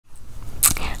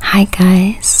Hi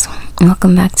guys,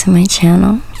 welcome back to my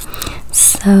channel.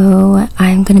 So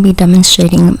I'm going to be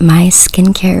demonstrating my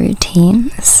skincare routine,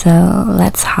 so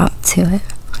let's hop to it.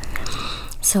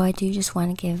 So I do just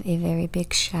want to give a very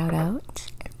big shout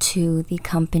out to the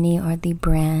company or the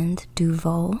brand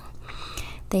Duvolle.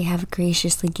 They have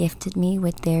graciously gifted me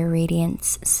with their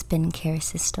Radiance skincare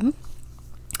system.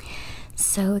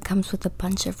 So it comes with a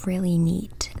bunch of really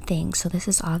neat things. So this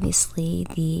is obviously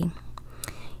the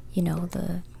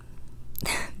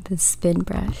the spin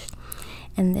brush,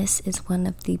 and this is one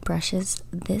of the brushes.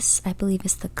 This, I believe,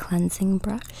 is the cleansing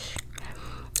brush.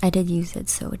 I did use it,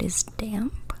 so it is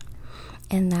damp.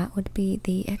 And that would be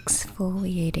the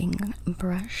exfoliating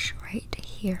brush right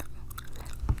here.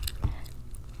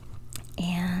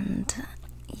 And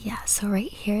yeah, so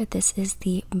right here, this is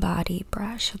the body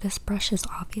brush. So this brush is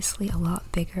obviously a lot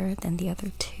bigger than the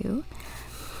other two.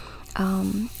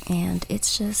 And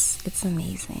it's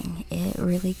amazing. It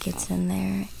really gets in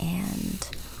there and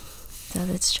does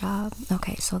its job.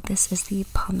 Okay, so this is the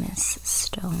pumice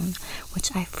stone,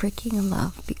 which I freaking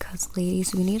love because,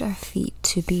 ladies, we need our feet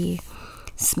to be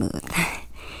smooth.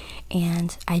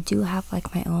 And I do have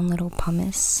like my own little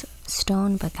pumice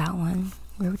stone, but that one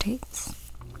rotates.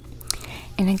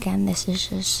 And again, this is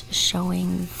just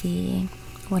showing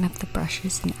one of the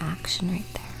brushes in action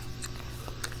right there.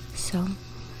 So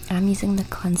I'm using the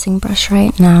cleansing brush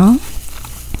right now,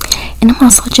 and I'm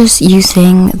also just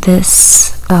using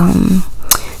this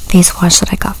face wash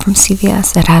that I got from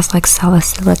CVS. It has like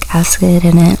salicylic acid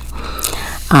in it.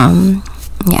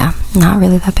 Yeah, not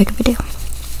really that big of a deal,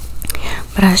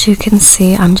 but as you can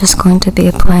see, I'm just going to be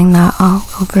applying that all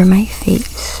over my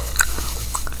face,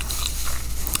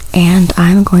 and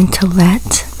I'm going to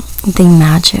let the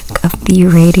magic of the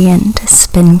Radiant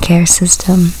skincare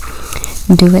system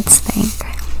do its thing.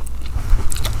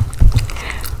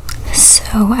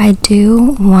 So I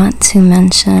do want to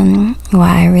mention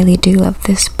why I really do love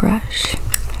this brush.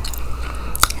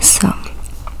 So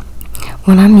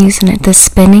when I'm using it, the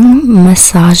spinning,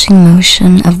 massaging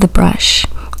motion of the brush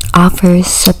offers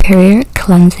superior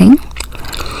cleansing,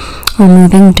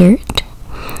 removing dirt,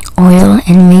 oil,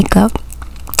 and makeup,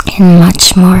 and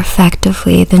much more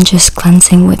effectively than just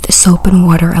cleansing with soap and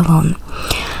water alone.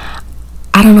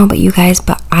 I don't know about you guys,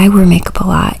 but I wear makeup a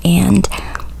lot, and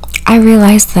I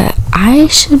realized that I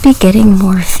should be getting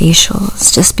more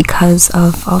facials just because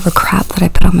of all the crap that I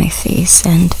put on my face,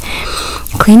 and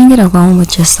cleaning it alone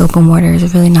with just soap and water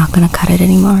is really not going to cut it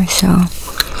anymore. So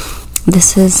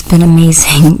this has been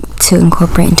amazing to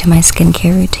incorporate into my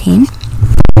skincare routine.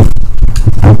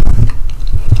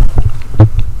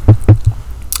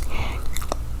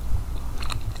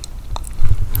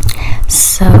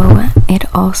 So it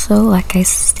also, like I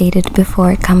stated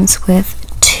before, it comes with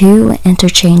 2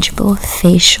 interchangeable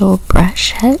facial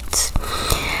brush heads.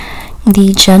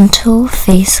 The gentle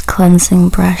face cleansing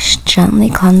brush gently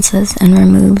cleanses and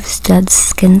removes dead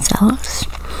skin cells.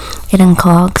 It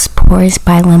unclogs pores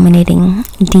by eliminating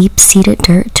deep-seated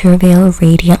dirt to reveal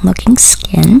radiant looking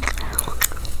skin.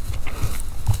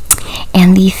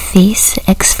 And the face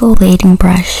exfoliating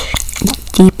brush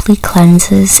deeply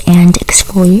cleanses and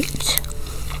exfoliates.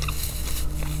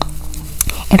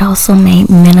 It also may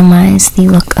minimize the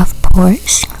look of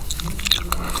pores.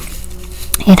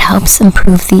 It helps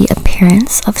improve the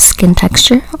appearance of skin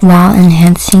texture while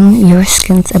enhancing your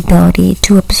skin's ability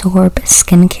to absorb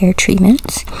skincare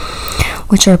treatments,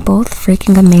 which are both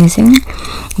freaking amazing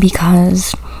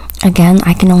because, again,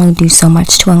 I can only do so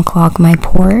much to unclog my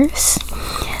pores.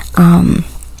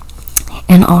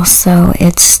 And also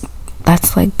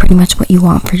that's like pretty much what you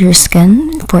want for your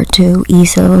skin, for it to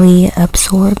easily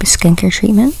absorb skincare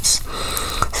treatments.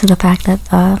 So the fact that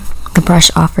the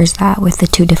brush offers that with the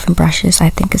 2 different brushes, I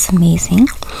think is amazing.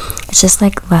 It's just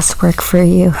like less work for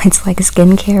you. It's like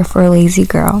skincare for a lazy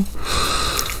girl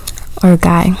or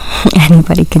guy.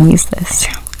 Anybody can use this.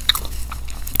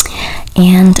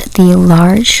 And the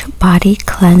large body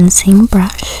cleansing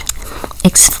brush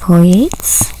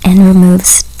exfoliates and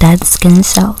removes dead skin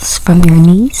cells from your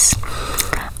knees,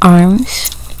 arms,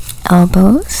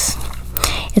 elbows.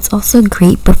 It's also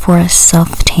great before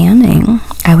self-tanning.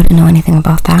 I wouldn't know anything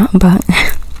about that, but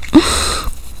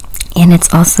and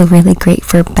it's also really great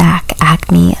for back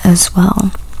acne as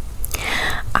well.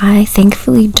 I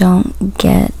thankfully don't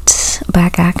get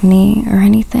back acne or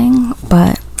anything,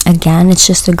 but again, it's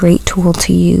just a great tool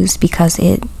to use because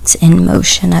it's in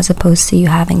motion as opposed to you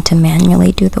having to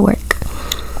manually do the work.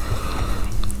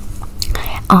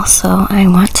 Also, I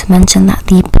want to mention that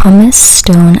the pumice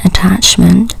stone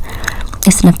attachment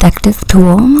is an effective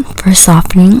tool for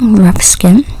softening rough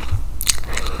skin,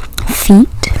 feet,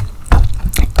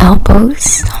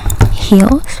 elbows,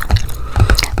 peels,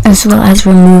 as well as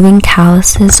removing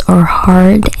calluses or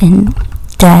hard and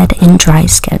dead and dry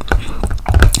skin.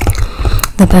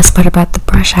 The best part about the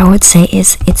brush, I would say,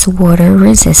 is it's water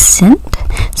resistant,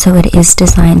 so it is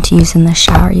designed to use in the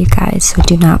shower, you guys, so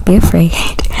do not be afraid.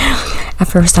 At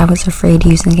first I was afraid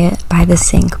using it by the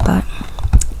sink, but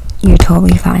you're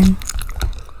totally fine.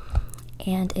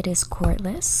 And it is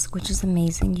cordless, which is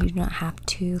amazing. You do not have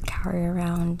to carry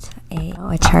around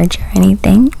a charger or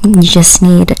anything. You just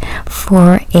need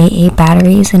 4 AA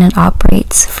batteries, and it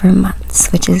operates for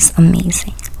months, which is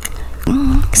amazing.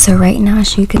 So right now,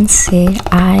 as you can see,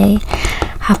 I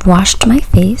have washed my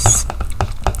face.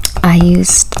 I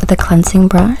used the cleansing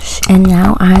brush, and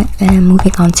now I am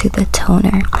moving on to the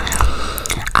toner.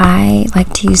 I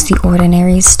like to use the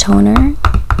Ordinary's toner.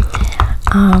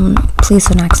 Please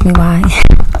don't ask me why.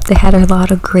 They had a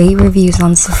lot of great reviews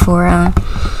on Sephora,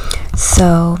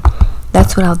 so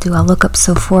that's what I'll do. I'll look up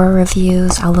Sephora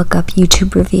reviews, I'll look up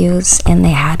YouTube reviews, and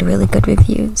they had really good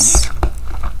reviews.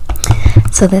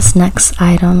 So this next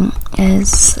item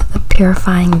is the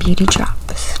Purifying Beauty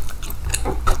Drops.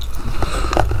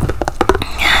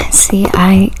 See,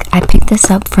 I picked this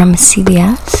up from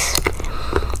CVS,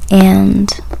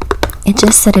 and it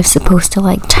just said it's supposed to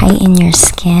like tighten your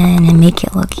skin and make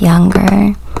it look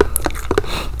younger.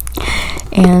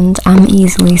 And I'm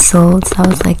easily sold, so I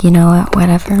was like, you know what,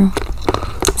 whatever.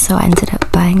 So I ended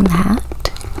up buying that.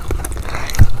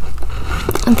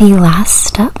 The last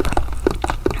step,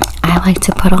 I like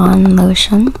to put on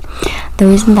lotion. The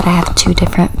reason that I have 2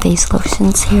 different face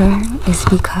lotions here is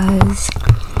because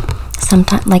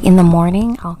sometimes, like in the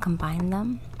morning, I'll combine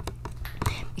them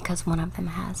because one of them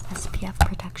has SPF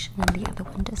protection and the other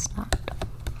one does not.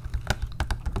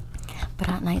 But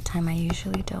at nighttime I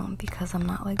usually don't, because I'm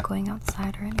not like going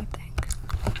outside or anything.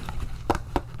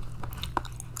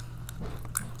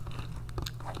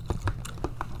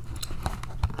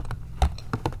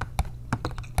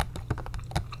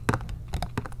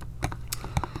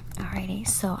 Alrighty,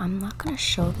 so I'm not gonna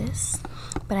show this,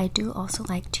 but I do also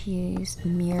like to use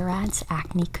Murad's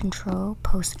Acne Control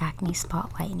Post Acne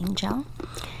Spot Lightening Gel.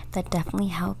 That definitely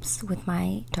helps with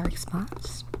my dark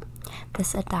spots.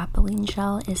 This adapalene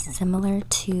gel is similar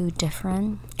to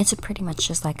Differin. It's pretty much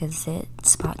just like a zit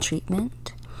spot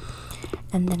treatment.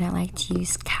 And then I like to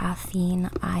use caffeine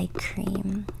eye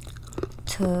cream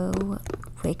to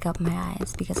wake up my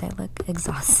eyes because I look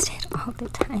exhausted all the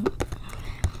time.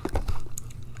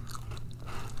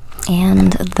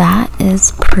 And that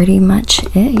is pretty much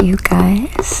it, you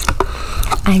guys.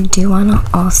 I do want to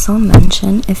also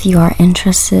mention, if you are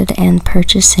interested in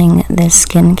purchasing this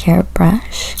skincare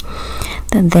brush,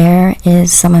 that there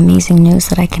is some amazing news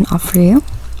that I can offer you,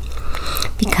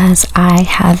 because I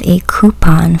have a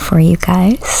coupon for you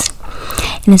guys,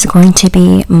 and it's going to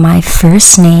be my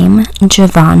first name,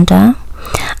 Javonda.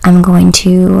 I'm going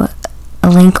to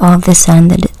link all of this in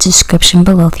the description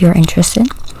below if you're interested.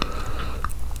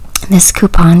 This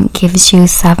coupon gives you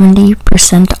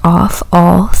 70% off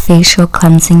all facial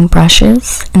cleansing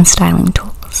brushes and styling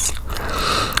tools,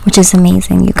 which is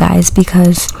amazing, you guys,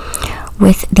 because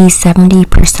with the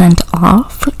 70%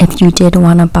 off, if you did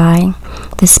want to buy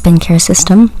the skincare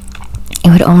system, it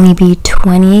would only be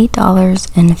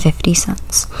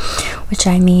 $28.50, which,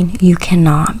 I mean, you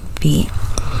cannot beat.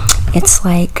 It's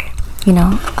like, you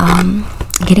know,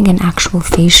 getting an actual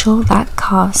facial that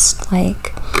costs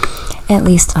like at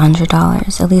least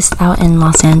 $100, at least out in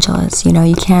Los Angeles. You know,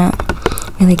 you can't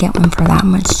really get one for that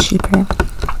much cheaper.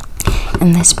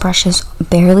 And this brush is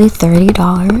barely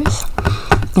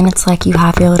 $30, and it's like you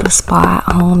have your little spa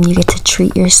at home. You get to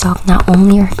treat yourself, not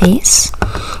only your face.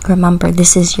 Remember,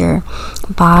 this is your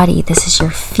body, this is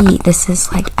your feet, this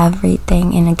is like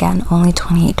everything. And again, only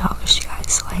 $28, you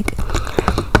guys. Like,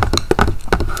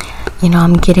 you know,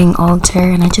 I'm getting older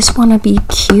and I just want to be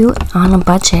cute on a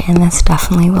budget, and this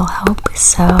definitely will help.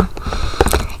 So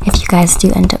if you guys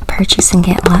do end up purchasing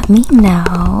it, let me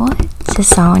know.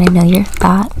 Just I want to know your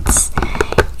thoughts.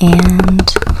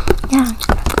 And yeah,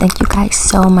 thank you guys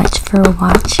so much for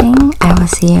watching. I will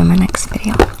see you in my next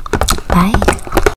video. Bye.